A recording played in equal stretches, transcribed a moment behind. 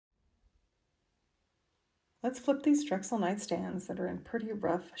Let's flip these Drexel Nightstands that are in pretty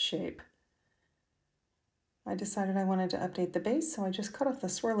rough shape. I decided I wanted to update the base, so I just cut off the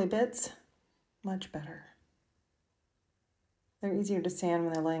swirly bits. Much better. They're easier to sand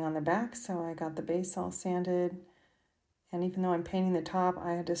when they're laying on their back, so I got the base all sanded. And even though I'm painting the top,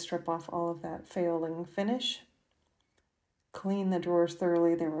 I had to strip off all of that failing finish. Clean the drawers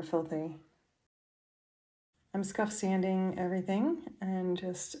thoroughly, they were filthy. I'm scuff sanding everything and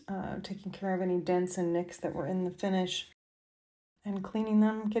just taking care of any dents and nicks that were in the finish and cleaning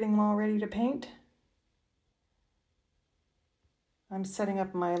them, getting them all ready to paint. I'm setting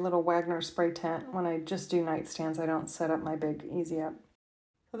up my little Wagner spray tent. When I just do nightstands, I don't set up my big Easy Up.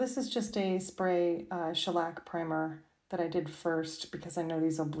 So this is just a spray shellac primer that I did first because I know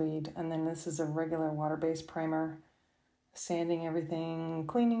these will bleed. And then this is a regular water-based primer. Sanding everything,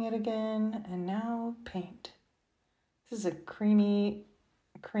 cleaning it again, and now paint. This is a creamy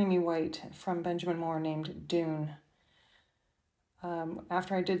white from Benjamin Moore named Dune.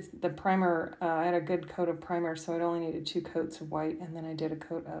 After I did the primer, I had a good coat of primer, so it only needed 2 coats of white, and then I did a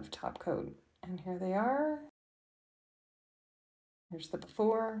coat of top coat. And here they are. Here's the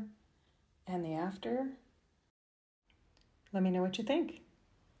before and the after. Let me know what you think.